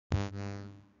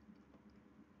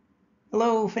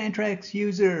Hello, Fantrax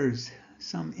users!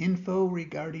 Some info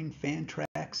regarding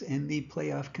Fantrax and the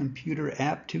PlayoffComputer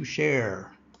app to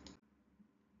share.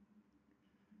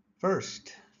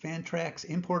 First, Fantrax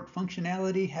import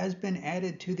functionality has been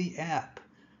added to the app.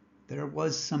 There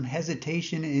was some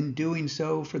hesitation in doing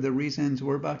so for the reasons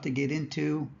we're about to get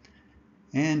into.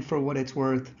 And for what it's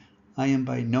worth, I am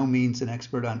by no means an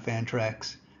expert on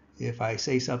Fantrax. If I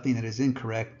say something that is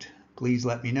incorrect, please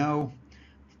let me know.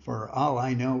 For all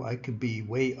I know, I could be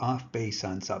way off base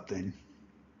on something.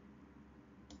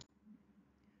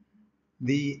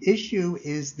 The issue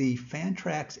is the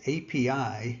Fantrax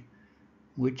API,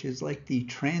 which is like the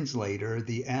translator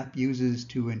the app uses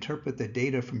to interpret the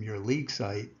data from your league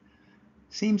site,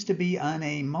 seems to be on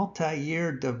a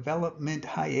multi-year development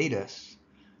hiatus.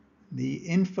 The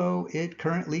info it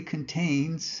currently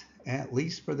contains, at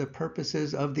least for the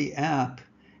purposes of the app,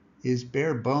 is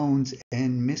bare bones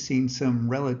and missing some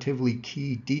relatively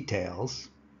key details.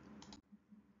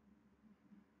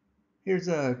 Here's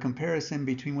a comparison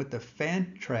between what the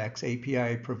Fantrax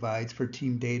API provides for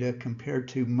team data compared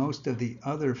to most of the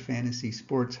other fantasy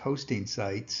sports hosting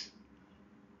sites.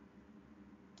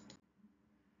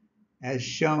 As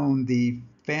shown, the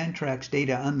Fantrax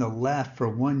data on the left for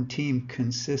one team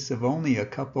consists of only a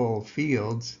couple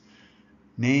fields: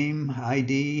 name,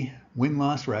 ID,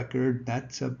 win-loss record.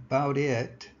 That's about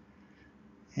it.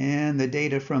 And the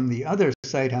data from the other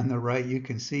site on the right, you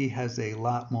can see, has a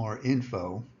lot more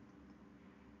info.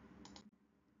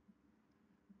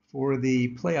 For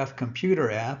the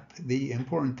PlayoffComputer app, the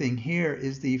important thing here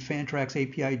is the Fantrax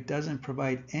API doesn't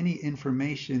provide any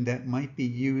information that might be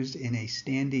used in a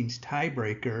standings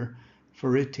tiebreaker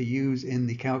for it to use in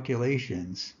the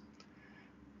calculations.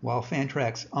 While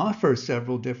Fantrax offers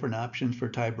several different options for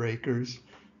tiebreakers,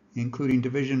 including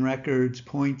division records,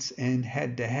 points, and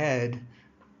head-to-head,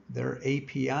 their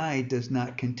API does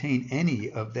not contain any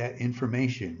of that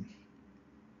information.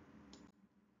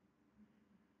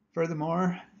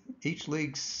 Furthermore, each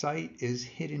league's site is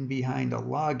hidden behind a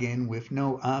login with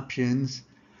no options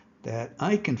that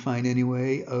I can find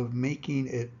anyway of making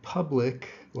it public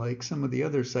like some of the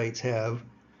other sites have,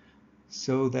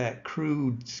 so that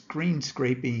crude screen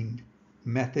scraping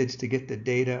methods to get the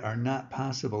data are not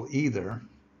possible either.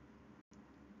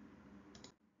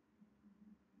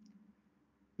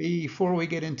 Before we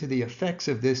get into the effects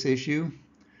of this issue,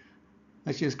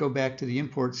 let's just go back to the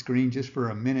import screen just for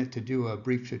a minute to do a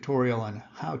brief tutorial on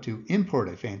how to import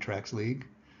a Fantrax league.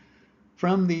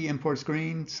 From the import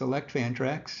screen, select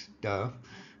Fantrax,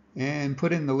 and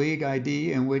put in the league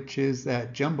ID, in which is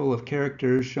that jumble of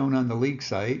characters shown on the league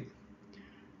site.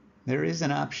 There is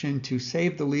an option to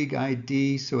save the league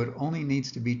ID, so it only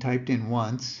needs to be typed in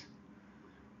once.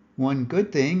 One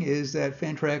good thing is that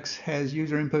Fantrax has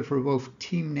user input for both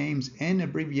team names and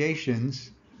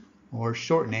abbreviations, or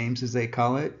short names as they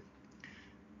call it.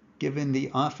 Given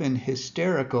the often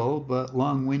hysterical but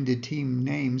long-winded team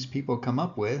names people come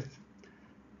up with,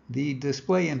 the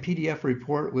display and PDF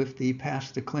report with the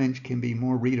paths to clinch can be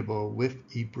more readable with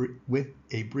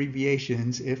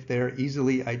abbreviations if they're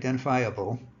easily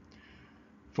identifiable.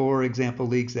 For example,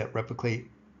 leagues that replicate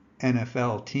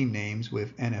NFL team names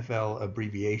with NFL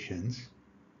abbreviations.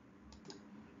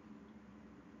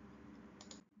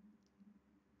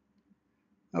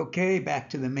 Okay, back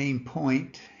to the main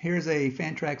point. Here's a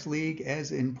Fantrax league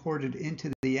as imported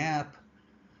into the app.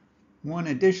 One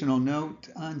additional note,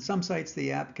 on some sites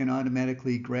the app can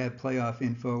automatically grab playoff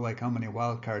info like how many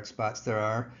wildcard spots there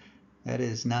are. That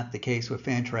is not the case with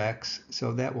Fantrax,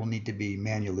 so that will need to be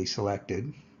manually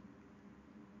selected.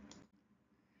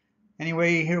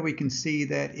 Anyway, here we can see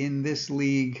that in this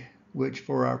league, which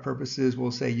for our purposes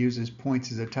we'll say uses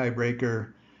points as a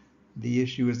tiebreaker, the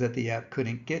issue is that the app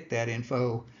couldn't get that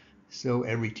info, so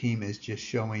every team is just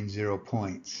showing 0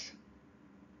 points.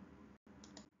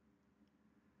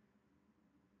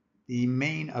 The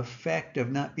main effect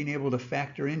of not being able to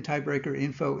factor in tiebreaker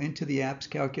info into the app's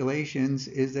calculations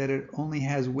is that it only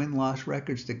has win-loss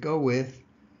records to go with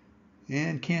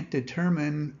and can't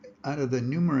determine out of the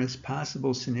numerous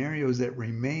possible scenarios that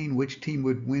remain which team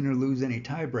would win or lose any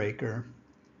tiebreaker.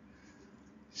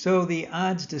 So the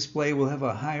odds display will have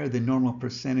a higher than normal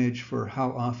percentage for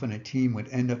how often a team would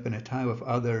end up in a tie with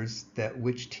others that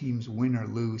which teams win or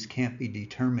lose can't be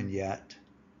determined yet.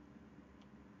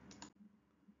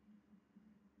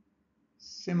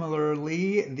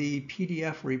 Similarly, the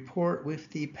PDF report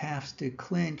with the paths to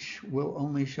clinch will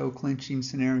only show clinching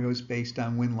scenarios based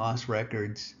on win-loss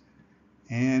records,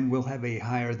 and will have a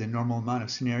higher than normal amount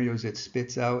of scenarios it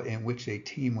spits out in which a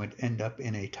team would end up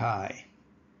in a tie.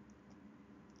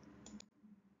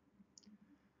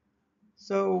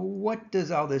 So what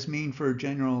does all this mean for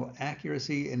general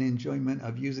accuracy and enjoyment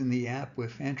of using the app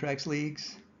with Fantrax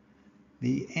leagues?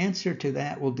 The answer to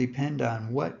that will depend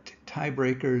on what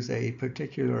tiebreakers a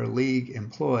particular league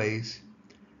employs.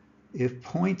 If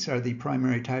points are the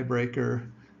primary tiebreaker,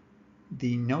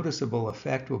 the noticeable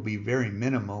effect will be very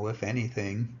minimal, if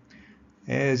anything,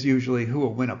 as usually who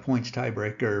will win a points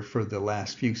tiebreaker for the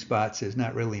last few spots is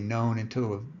not really known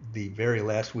until the very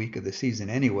last week of the season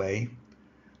anyway.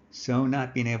 So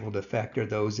not being able to factor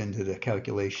those into the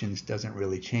calculations doesn't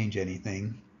really change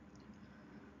anything.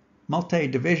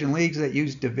 Multi-division leagues that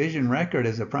use division record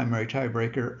as a primary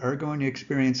tiebreaker are going to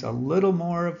experience a little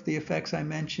more of the effects I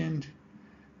mentioned,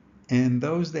 and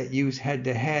those that use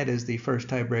head-to-head as the first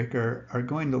tiebreaker are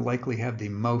going to likely have the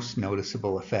most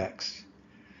noticeable effects.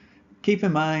 Keep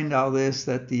in mind all this,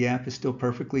 that the app is still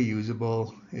perfectly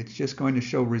usable. It's just going to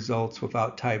show results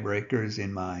without tiebreakers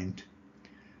in mind.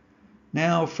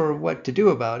 Now for what to do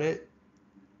about it.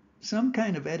 Some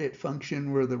kind of edit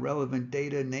function where the relevant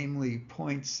data, namely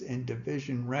points and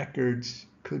division records,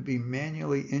 could be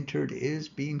manually entered is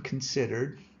being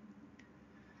considered.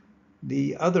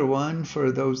 The other one,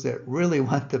 for those that really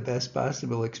want the best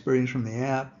possible experience from the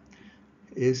app,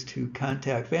 is to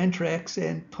contact Fantrax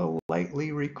and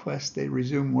politely request they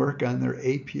resume work on their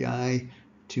API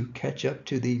to catch up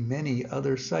to the many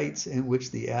other sites in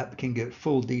which the app can get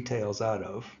full details out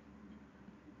of.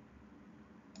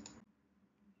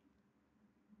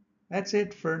 That's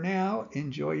it for now.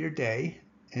 Enjoy your day,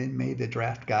 and may the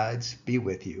draft gods be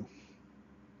with you.